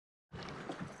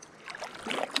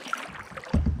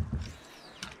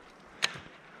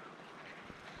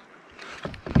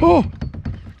Oh!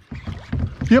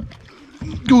 Yep,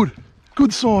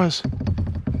 good size.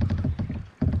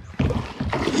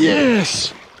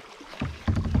 Yes!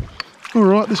 All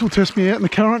right, this will test me out in the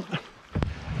current.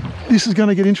 This is going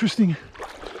to get interesting.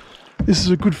 This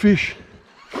is a good fish.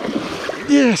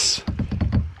 Yes!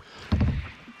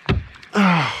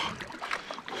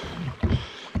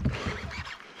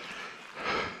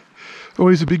 Oh,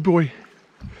 he's a big boy.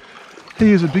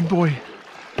 He is a big boy.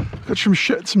 Got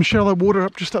some shallow water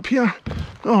just up here.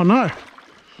 Oh no!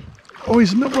 Oh,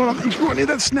 he's not right up. He's right near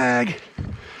that snag.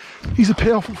 He's a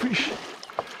powerful fish.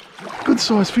 Good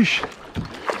sized fish.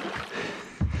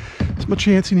 It's my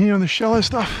chance in here on the shallow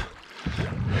stuff.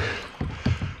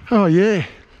 Oh yeah.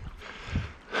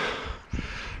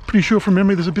 Pretty sure from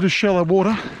memory there's a bit of shallow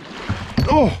water.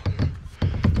 Oh,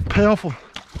 powerful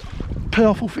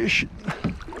fish.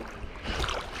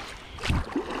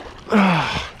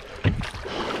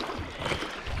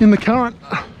 In the current,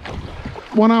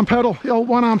 one arm paddle, the old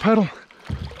one arm paddle,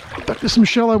 back to some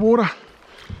shallow water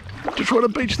to try to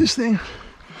beach this thing.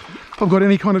 If I've got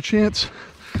any kind of chance,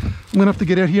 I'm gonna have to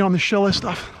get out here on the shallow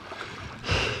stuff.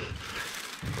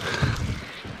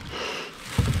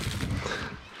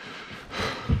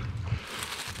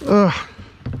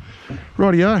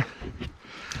 Rightio. I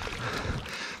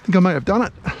think I may have done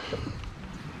it.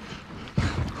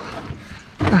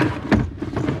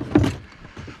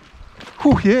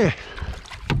 Oh yeah.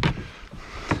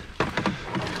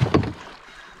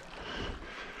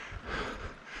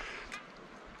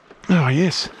 Oh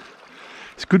yes,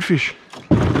 it's good fish.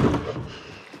 If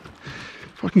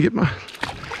I can get my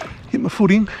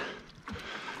footing,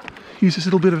 use this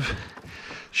little bit of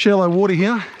shallow water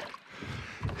here.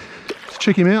 Let's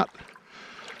check him out.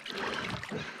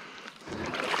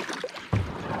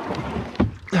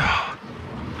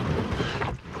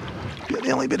 About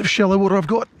the only bit of shallow water I've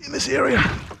got in this area.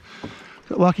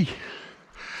 Got lucky.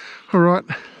 All right.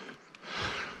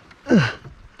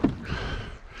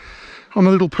 I'm a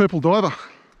little purple diver.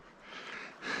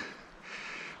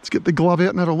 Let's get the glove out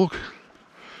and have a look.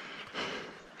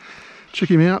 Check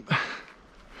him out.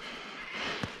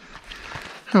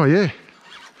 Oh yeah,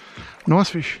 nice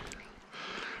fish.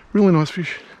 Really nice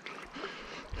fish.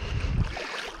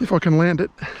 If I can land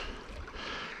it.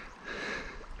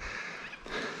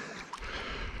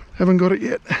 Haven't got it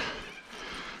yet.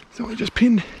 It's only just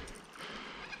pinned.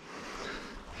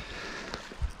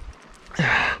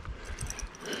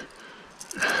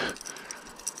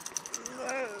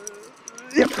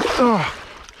 Yep. Oh.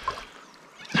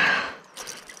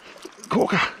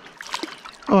 Corker.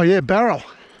 Oh yeah, barrel.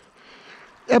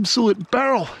 Absolute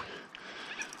barrel.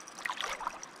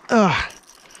 Ah.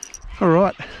 All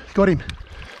right, got him.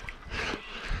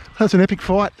 That's an epic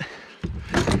fight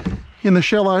in the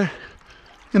shallows.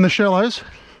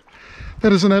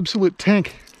 That is an absolute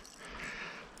tank.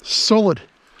 Solid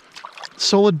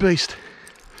beast.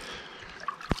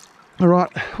 All right,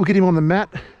 we'll get him on the mat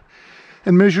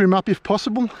and measure him up if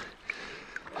possible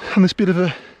on this bit of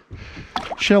a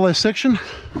shallow section.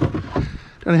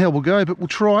 Don't know how we'll go, but we'll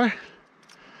try,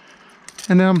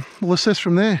 and we'll assess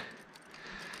from there.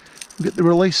 We'll get the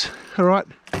release. All right,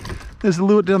 there's the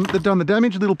lure that done the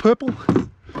damage, a little purple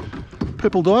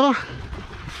diver.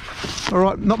 All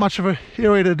right, not much of an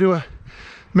area to do a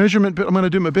measurement, but I'm going to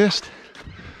do my best.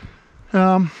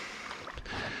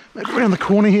 Maybe around the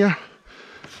corner here,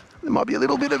 there might be a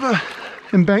little bit of a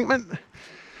embankment.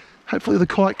 Hopefully the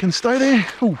kite can stay there.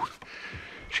 Oh,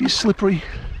 she's slippery,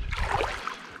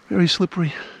 very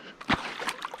slippery.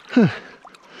 Huh.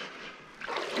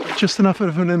 Just enough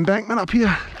of an embankment up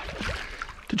here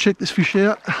to check this fish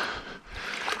out.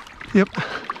 Yep,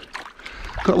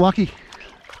 got lucky.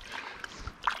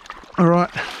 All right.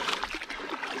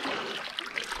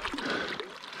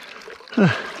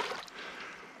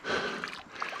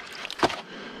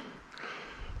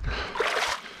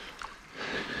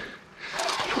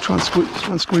 Try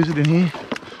and squeeze it in here.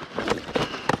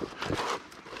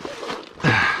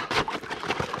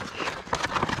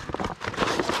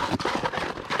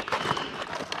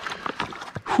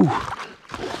 Whew.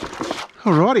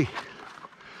 Alrighty.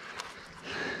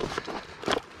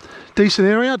 Decent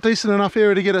area, decent enough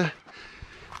area to get a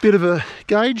bit of a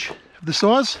gauge of the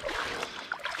size.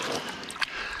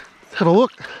 Have a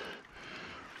look.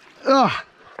 Ah,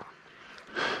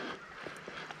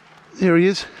 there he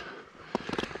is.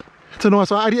 It's a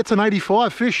nice 80, it's an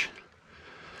 85 fish.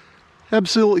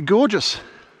 Absolutely gorgeous.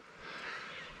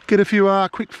 Get a few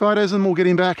quick photos and we'll get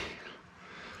him back.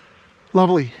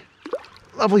 Lovely,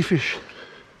 lovely fish.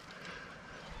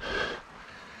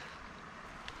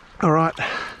 All right.